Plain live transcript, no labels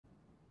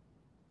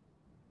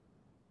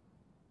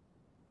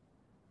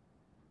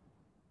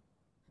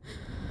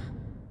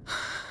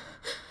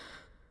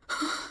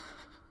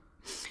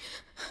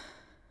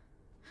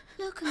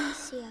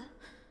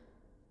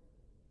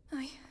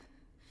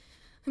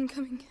I'm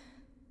coming.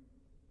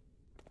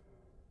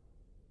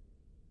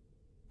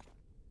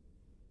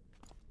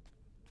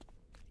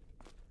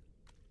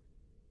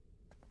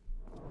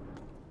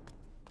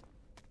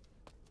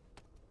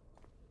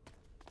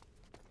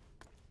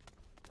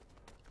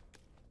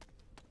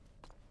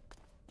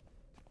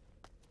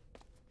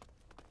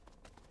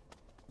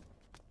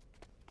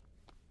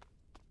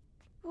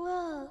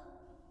 Whoa.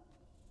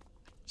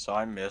 So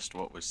I missed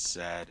what was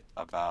said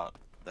about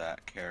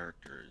that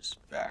character's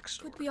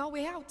backstory. Could be our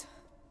way out.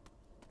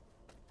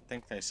 I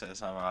think they said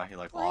somehow he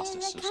like Why lost are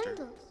his there sister.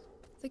 candles?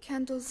 The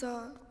candles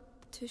are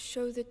to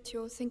show that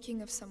you're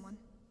thinking of someone.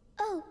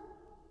 Oh,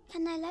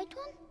 can I light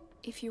one?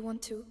 If you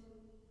want to.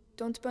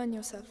 Don't burn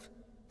yourself.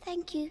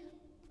 Thank you.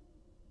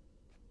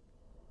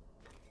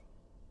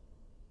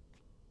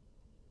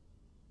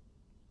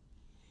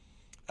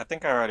 I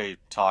think I already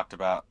talked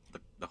about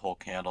the whole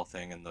candle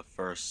thing in the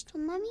first For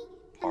Mommy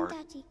and part.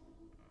 Daddy.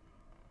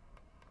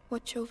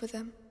 Watch over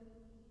them.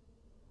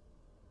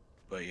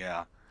 But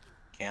yeah,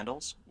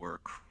 candles were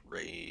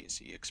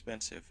crazy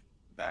expensive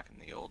back in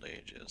the old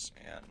ages,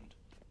 and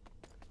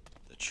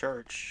the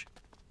church,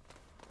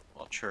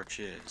 well,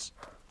 churches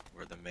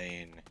were the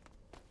main,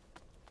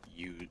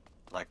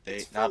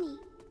 It's funny.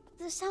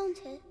 The sound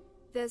here.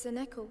 There's an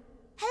echo.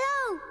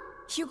 Hello!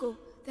 Hugo,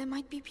 there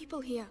might be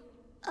people here.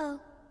 Oh,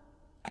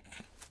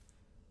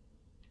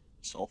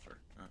 sulfur,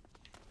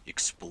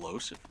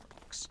 explosive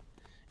rocks.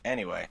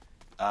 Anyway,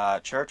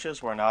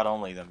 churches were not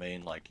only the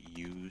main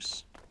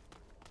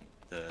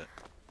the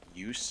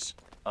use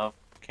of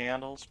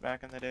candles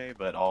back in the day,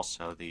 but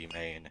also the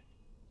main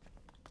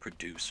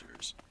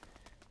producers,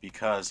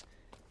 because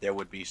there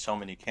would be so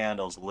many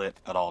candles lit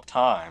at all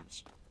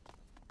times.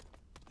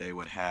 They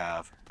would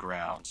have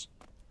grounds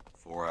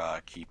for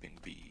keeping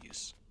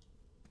bees.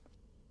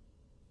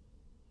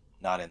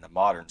 Not in the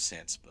modern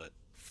sense, but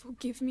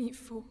Forgive me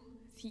for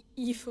the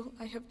evil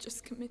I have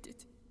just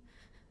committed.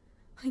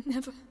 I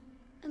never...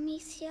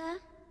 Amicia,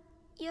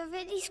 you're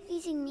really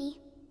squeezing me.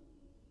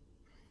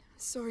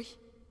 Sorry.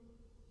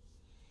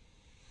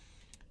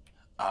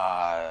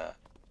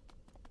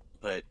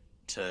 but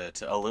to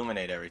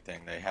illuminate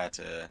everything, they had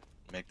to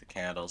make the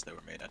candles. They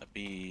were made out of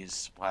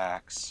bees,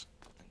 wax,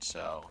 and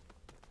so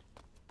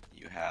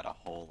you had a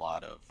whole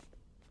lot of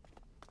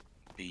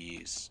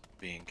bees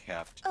being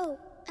kept. Oh,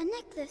 a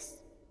necklace.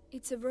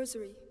 It's a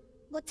rosary.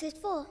 What's it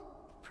for?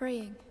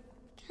 Praying.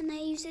 Can I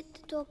use it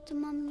to talk to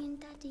Mommy and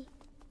Daddy?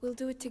 We'll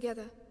do it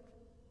together.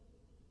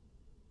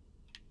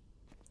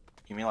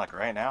 You mean like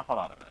right now? Hold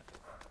on a minute.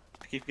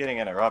 I keep getting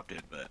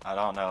interrupted, but I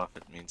don't know if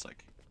it means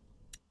like...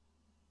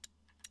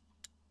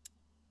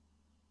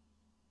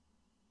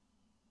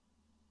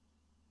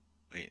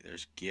 Wait,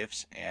 there's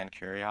gifts and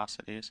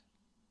curiosities?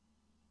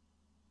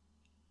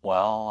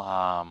 Well,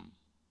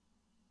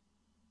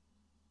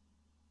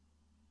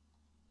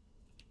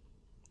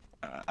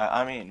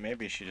 I mean,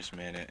 maybe she just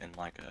meant it in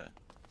like a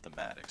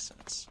thematic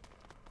sense.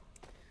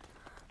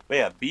 But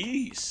yeah,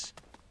 bees.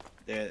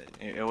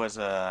 It was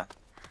a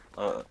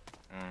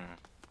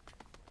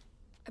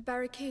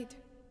barricade.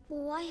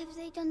 Well, why have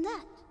they done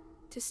that?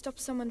 To stop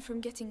someone from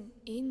getting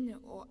in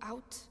or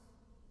out.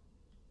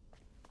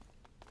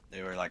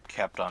 They were like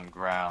kept on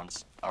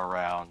grounds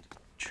around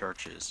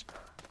churches.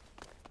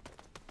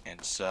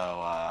 And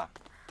so,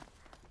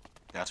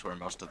 that's where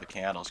most of the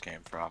candles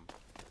came from.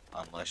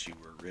 Unless you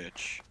were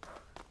rich,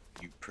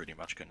 you pretty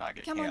much could not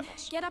get Come candles.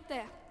 on, get up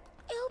there.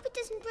 I hope it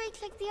doesn't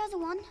break like the other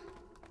one.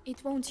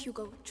 It won't,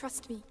 Hugo.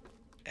 Trust me.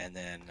 And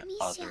then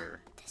Amicia,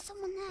 other... there's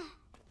someone there.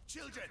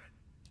 Children,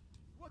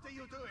 what are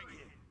you doing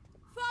here?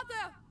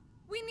 Father!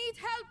 We need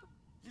help!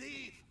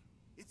 Leave!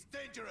 It's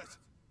dangerous!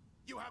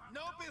 You have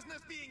no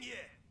business being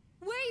here!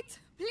 Wait!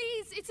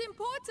 Please, it's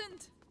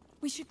important!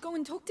 We should go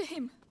and talk to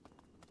him.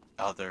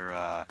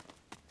 Other,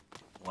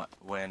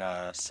 when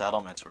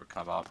settlements would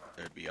come up,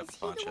 there'd be a Is he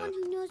bunch the of one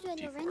who knows where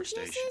Laurentius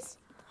deforestation. is?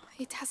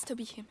 It has to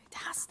be him. It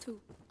has to.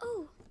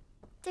 Oh,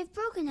 they've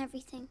broken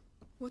everything.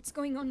 What's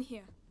going on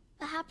here?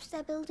 Perhaps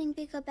they're building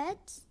bigger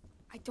beds?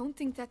 I don't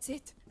think that's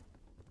it.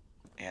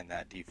 And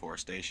that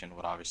deforestation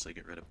would obviously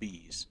get rid of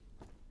bees.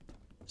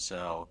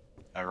 So,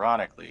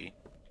 ironically,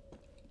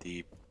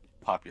 the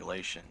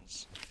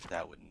populations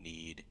that would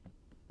need,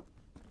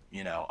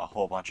 you know, a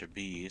whole bunch of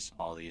bees,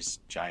 all these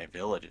giant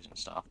villages and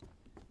stuff,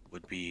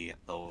 would be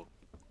the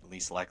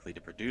least likely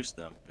to produce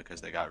them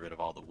because they got rid of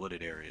all the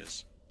wooded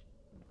areas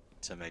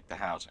to make the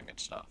housing and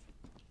stuff.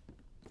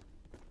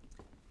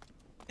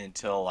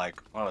 Until,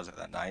 like, what was it,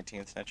 the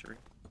 19th century?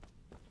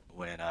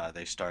 When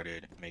they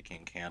started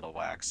making candle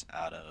wax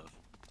out of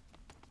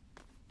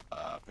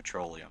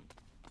petroleum.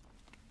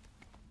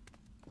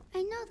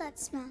 I know that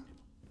smell.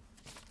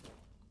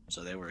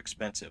 So they were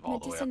expensive all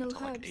the way up Medicinal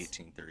until like herbs.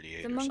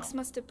 1838 The or monks something.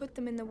 must have put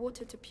them in the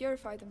water to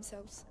purify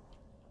themselves.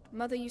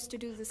 Mother used to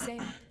do the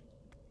same.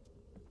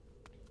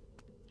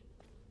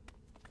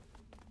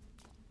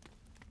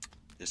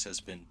 This has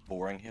been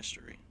Boring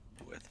History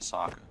with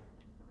Sokka.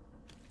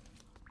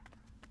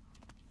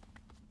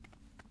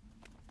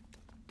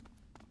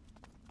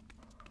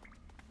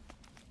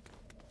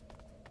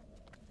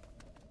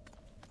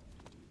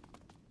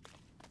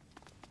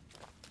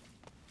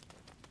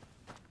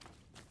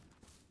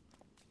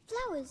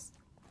 flowers.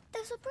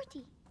 They're so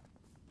pretty.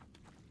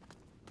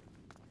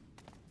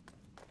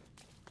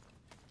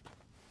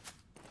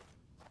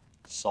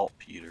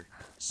 Saltpeter.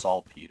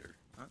 Saltpeter.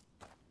 Huh?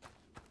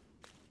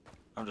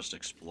 I'm just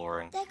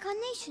exploring. They're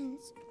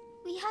carnations.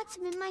 We had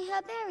some in my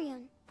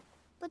herbarium.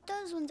 But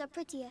those ones are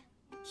prettier.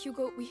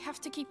 Hugo, we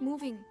have to keep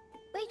moving.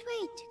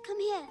 Wait, come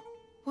here.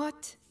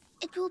 What?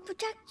 It will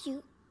protect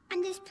you,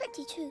 and it's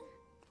pretty too.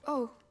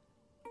 Oh.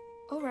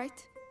 All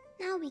right.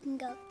 Now we can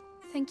go.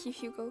 Thank you,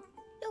 Hugo.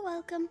 You're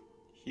welcome.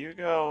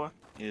 Hugo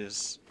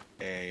is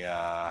a,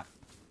 I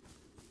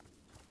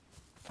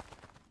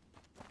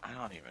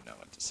don't even know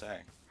what to say.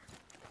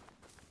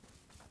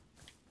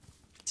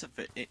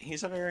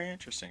 He's a very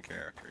interesting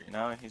character, you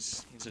know?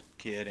 He's a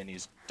kid and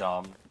he's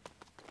dumb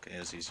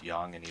because he's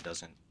young and he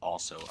doesn't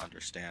also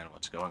understand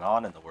what's going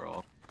on in the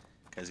world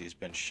because he's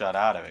been shut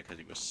out of it because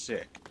he was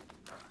sick.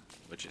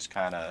 Which is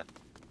kind of,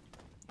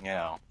 you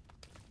know,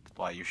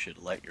 why you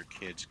should let your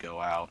kids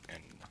go out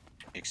and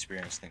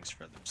experience things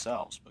for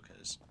themselves,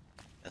 because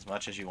as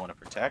much as you want to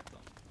protect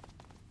them,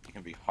 you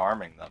can be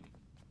harming them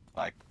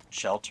by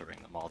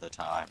sheltering them all the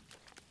time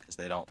because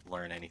they don't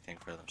learn anything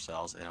for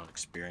themselves, they don't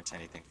experience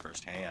anything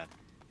firsthand,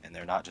 and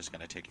they're not just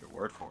going to take your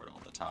word for it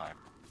all the time.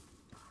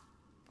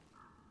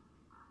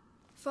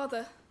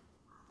 Father.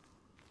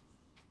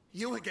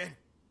 You again.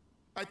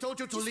 I told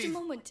you to leave. Just a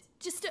moment.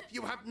 Just a...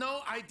 You have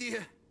no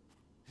idea.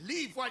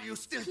 Leave while you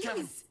still can.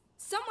 Please.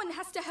 Someone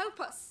has to help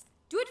us.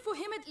 Do it for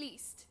him at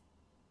least.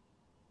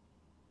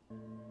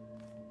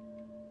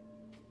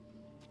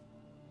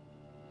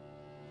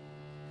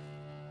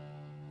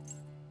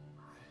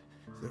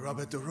 The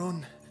Robert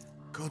Duron,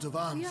 coat of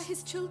arms. We are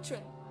his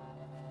children.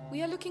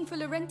 We are looking for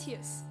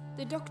Laurentius,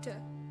 the doctor.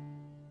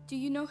 Do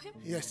you know him?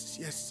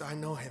 Yes, I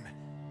know him.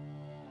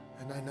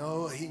 And I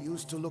know he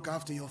used to look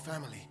after your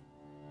family.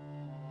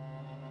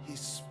 He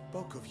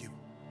spoke of you.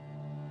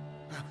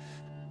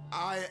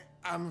 I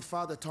am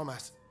Father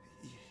Thomas.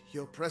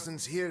 Your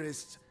presence here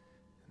is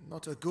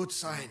not a good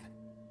sign.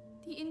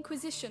 The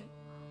Inquisition.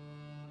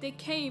 They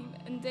came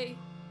and they...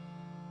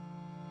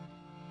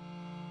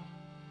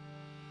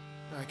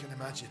 I can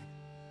imagine.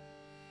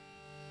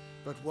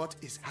 But what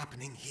is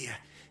happening here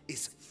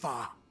is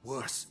far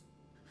worse.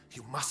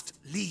 You must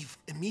leave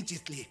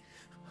immediately,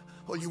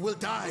 or you will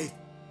die.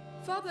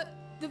 Father,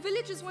 the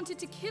villagers wanted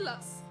to kill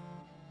us.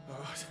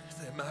 Oh,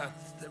 they're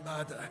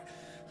mad.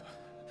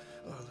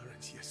 Oh,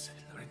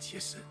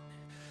 Laurentius.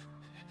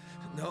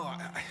 No,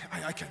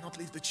 I cannot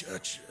leave the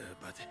church,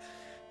 but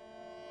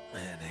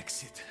an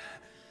exit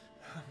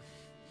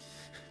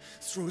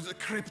through the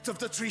crypt of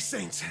the Three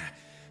Saints.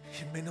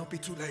 It may not be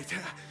too late.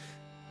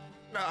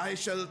 I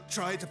shall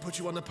try to put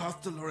you on the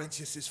path to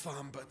Laurentius's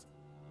farm, but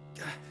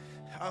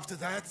after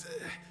that,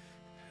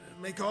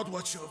 may God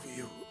watch over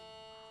you.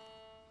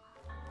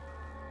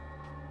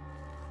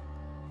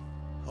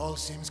 All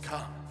seems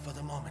calm for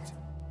the moment.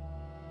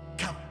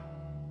 Come.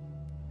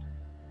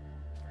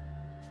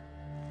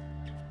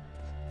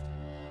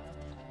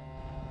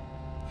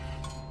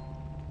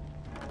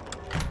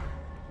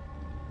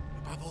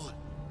 Above all,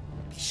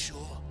 be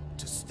sure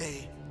to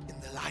stay in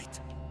the light.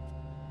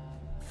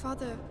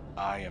 Father,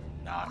 I am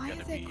not going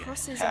to be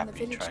crosses on the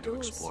happy village trying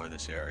doors? to explore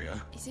this area.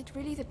 Is it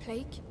really the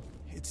plague?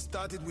 It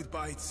started with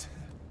bites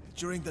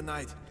during the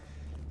night.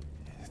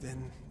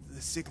 Then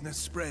the sickness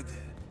spread.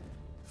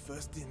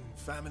 First in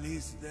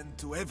families, then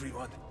to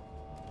everyone.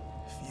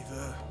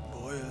 Fever,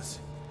 boils.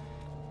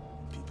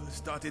 People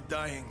started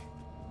dying.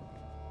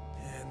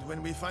 And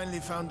when we finally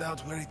found out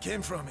where it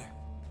came from, it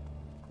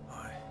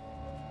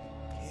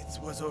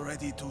was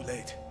already too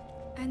late.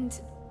 And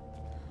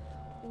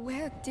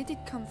where did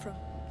it come from?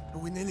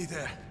 We're nearly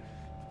there.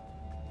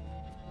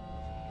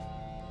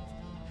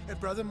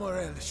 Brother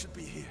Morel should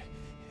be here.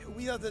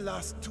 We are the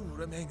last two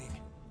remaining.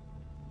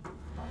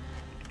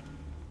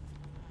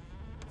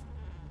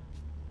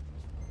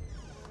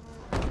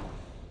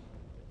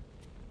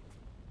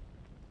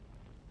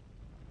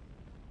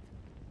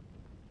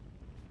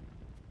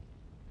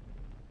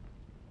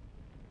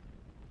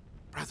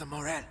 Brother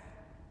Morel.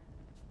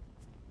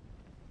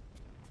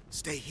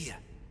 Stay here.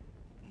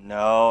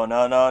 No,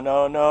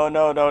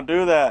 don't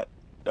do that.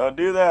 Don't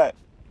do that.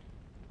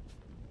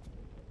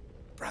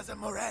 Brother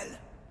Morel.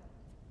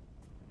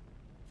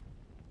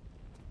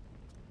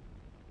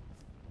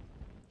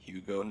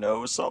 Hugo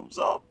knows something's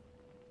up.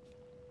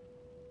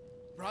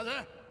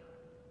 Brother?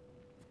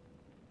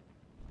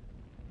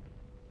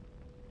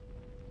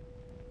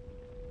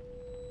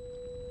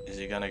 Is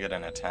he gonna get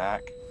an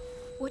attack?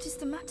 What is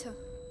the matter?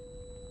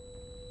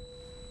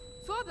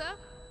 Father?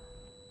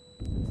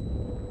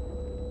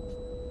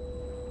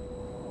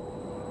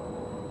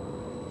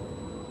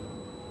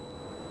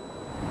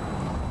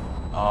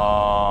 Oh.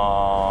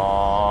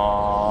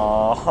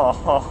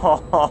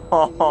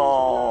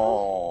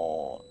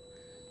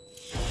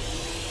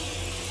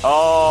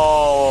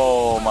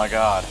 Oh my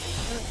God.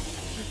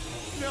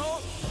 No.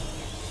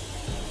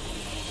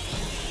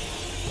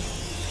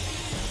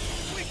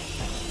 Quick,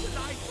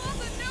 tonight.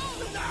 Father, no!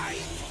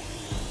 Tonight.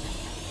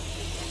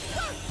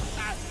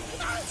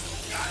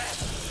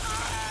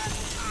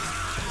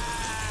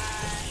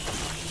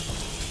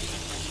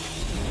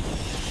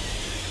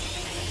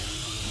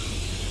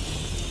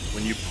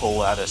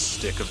 pull out a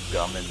stick of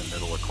gum in the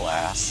middle of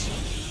class.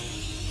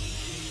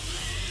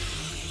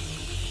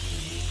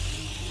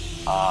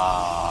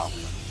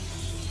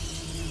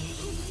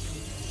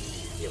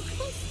 You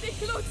can't stay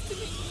close to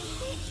me.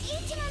 They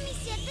ate him,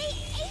 Amicia! They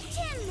ate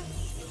him!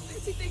 Where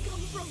did they come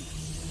from?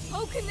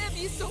 How can there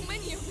be so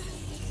many of them?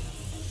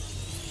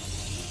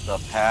 The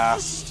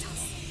past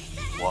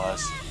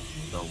was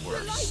the The light!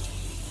 worst.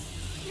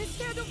 They're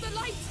scared of the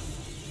light!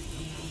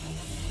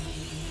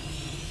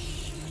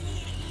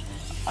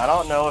 I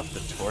don't know if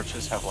the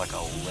torches have like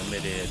a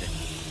limited...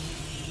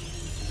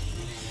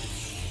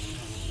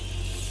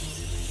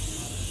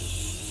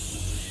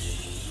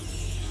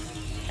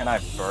 Can I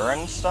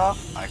burn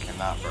stuff? I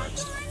cannot burn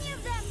So stuff. many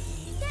of them!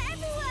 They're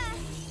everywhere!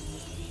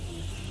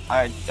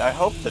 I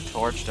hope the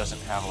torch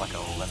doesn't have like a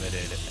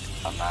limited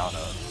amount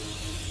of...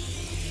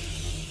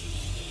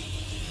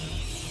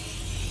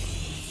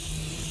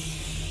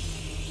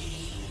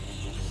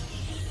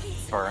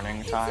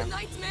 burning time. It's a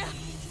nightmare!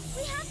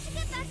 We have to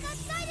get back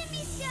outside,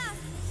 Amicia!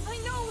 I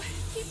know!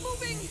 Keep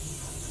moving!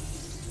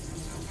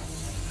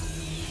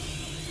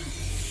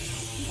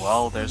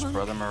 Well, there's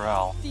Brother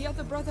Morel. The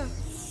other brother.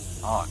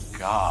 Oh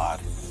God.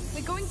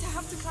 We're going to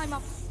have to climb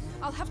up.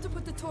 I'll have to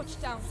put the torch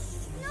down.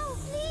 No,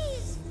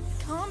 please!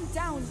 Calm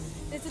down.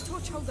 There's a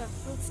torch holder.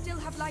 We'll still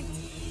have light.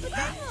 But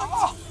then what?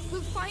 Oh,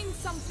 We'll find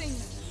something.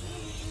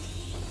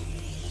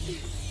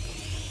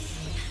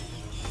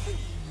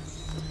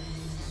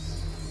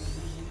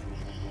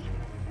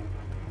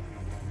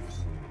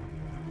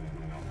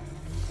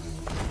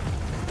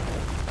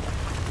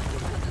 I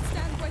don't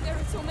understand why there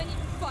are so many.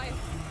 Fire.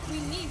 We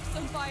need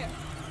some fire.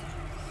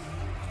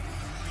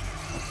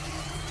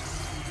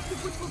 The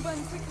wood will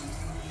burn quickly.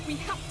 We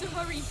have to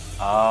hurry.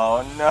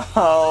 oh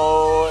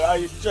no!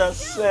 I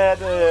just said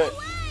it.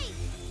 Away!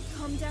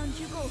 Calm down,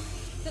 Hugo.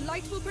 The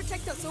light will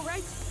protect us, all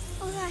right?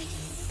 All right.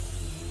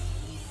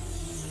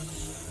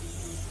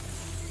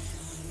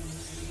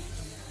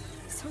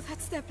 So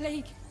that's their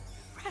plague.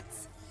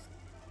 Rats.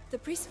 The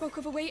priest spoke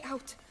of a way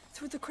out,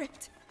 through the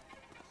crypt.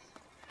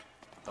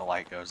 The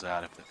light goes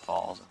out if it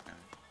falls.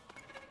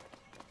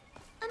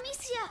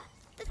 Amicia!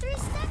 The three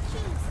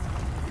statues!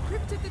 The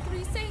crypt of the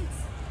Three Saints.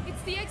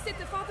 It's the exit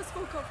the father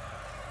spoke of.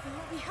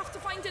 We have to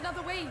find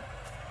another way.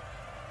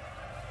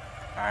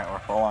 Alright, we're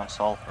full on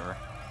sulfur.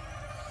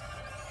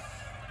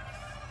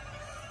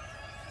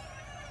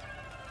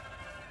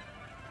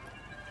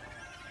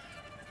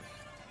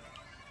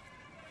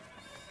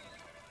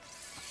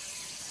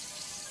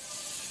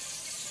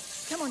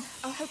 Come on,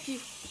 I'll help you.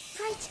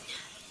 Right.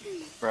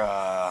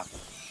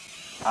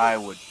 Bruh. I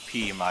would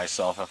pee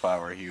myself if I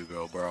were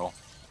Hugo, bro.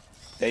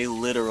 They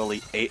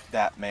literally ate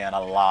that man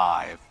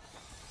alive.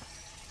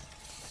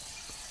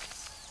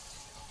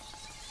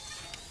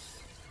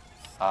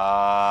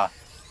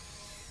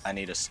 I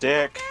need a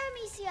stick. There,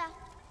 Amicia!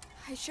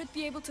 I should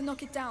be able to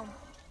knock it down.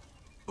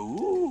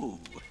 Ooh.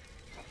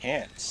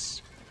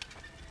 Hints.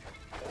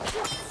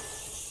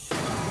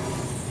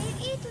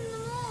 They've eaten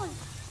them all!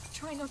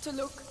 Try not to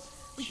look.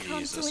 We can't do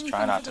Jesus, anything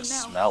try not for to them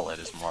now. smell it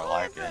is more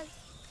like it.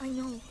 Horrible. I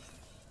know.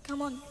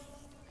 Come on.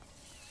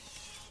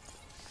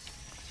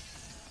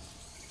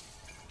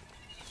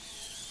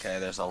 Okay,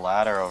 there's a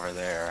ladder over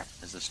there.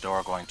 Is this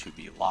door going to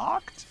be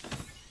locked?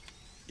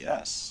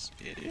 Yes,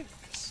 it is.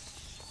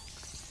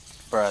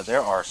 Bruh,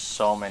 there are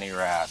so many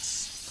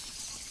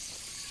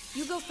rats.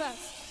 You go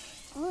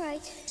first. All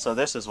right. So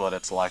this is what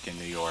it's like in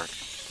New York.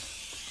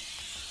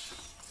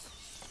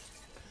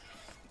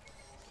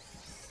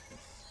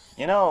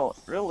 You know,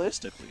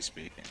 realistically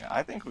speaking,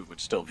 I think we would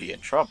still be in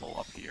trouble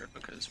up here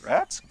because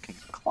rats can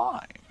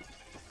climb.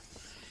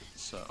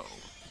 So...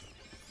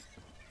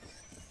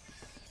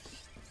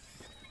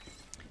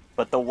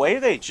 But the way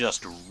they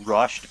just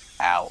rushed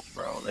out,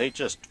 bro, they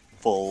just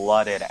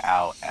flooded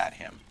out at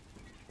him.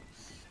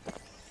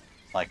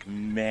 Like,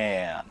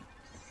 man.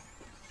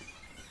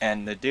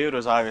 And the dude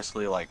was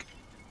obviously, like,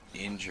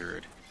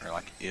 injured, or,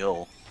 like,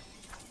 ill.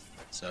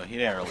 So he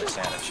didn't really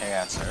stand a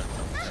chance.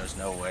 There's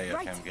no way of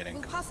Right. him getting...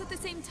 We'll pass at the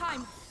same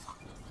time.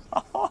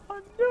 Oh,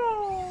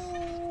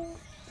 no!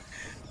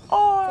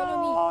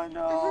 Follow Oh,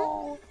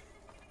 no!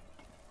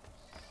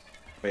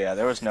 But yeah,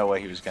 there was no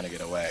way he was going to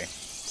get away.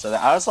 So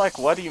I was like,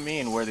 what do you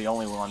mean we're the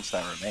only ones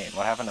that remain?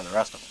 What happened to the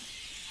rest of them?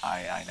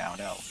 I now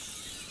know.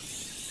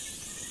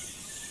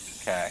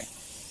 Okay.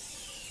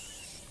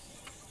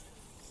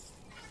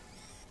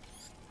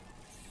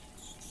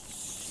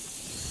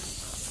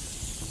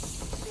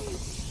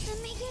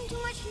 They're making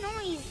too much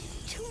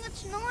noise. Too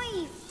much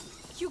noise.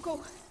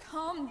 Hugo,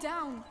 calm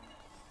down.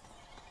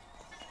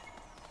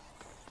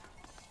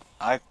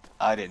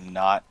 I did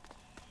not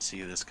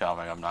see this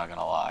coming, I'm not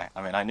gonna lie.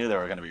 I mean, I knew there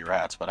were gonna be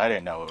rats, but I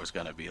didn't know it was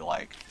gonna be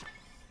like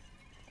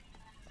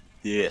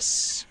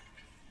this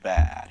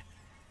bad.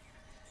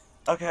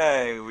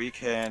 Okay, we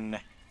can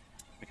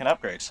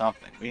upgrade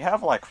something. We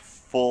have like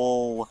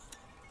full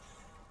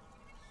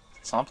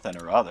something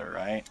or other,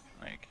 right?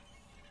 Like,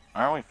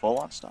 aren't we full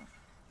on stuff?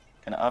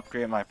 Can I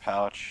upgrade my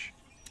pouch?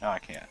 No, I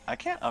can't. I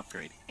can't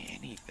upgrade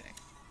anything.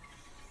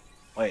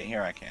 Wait,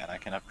 here I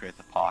can upgrade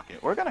the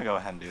pocket. We're gonna go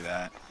ahead and do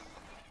that.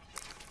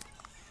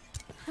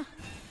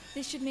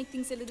 This should make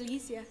things a little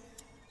easier.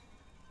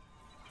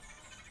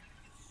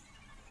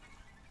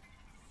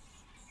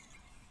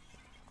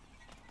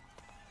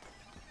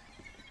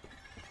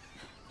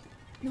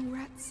 No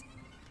rats.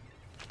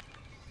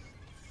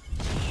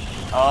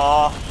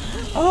 Oh!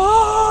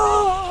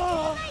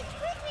 Guys,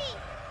 quickly!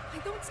 I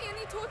don't see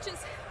any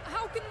torches.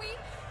 How can we...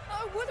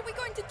 what are we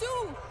going to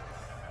do?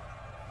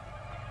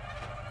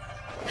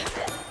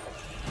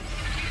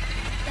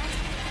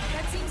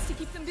 That seems to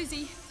keep them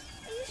busy.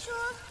 Are you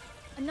sure?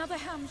 Another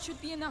ham should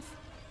be enough.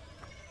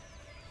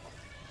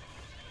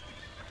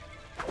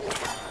 Come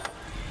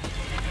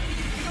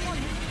on.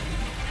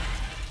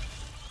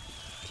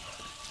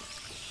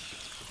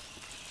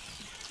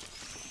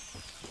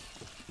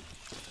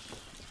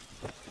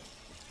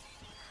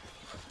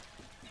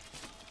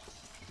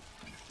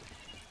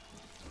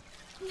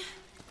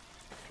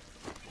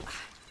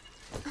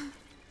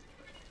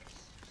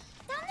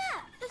 Down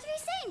there! The three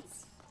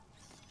saints!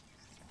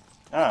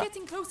 Ah,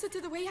 Getting closer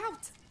to the way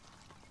out.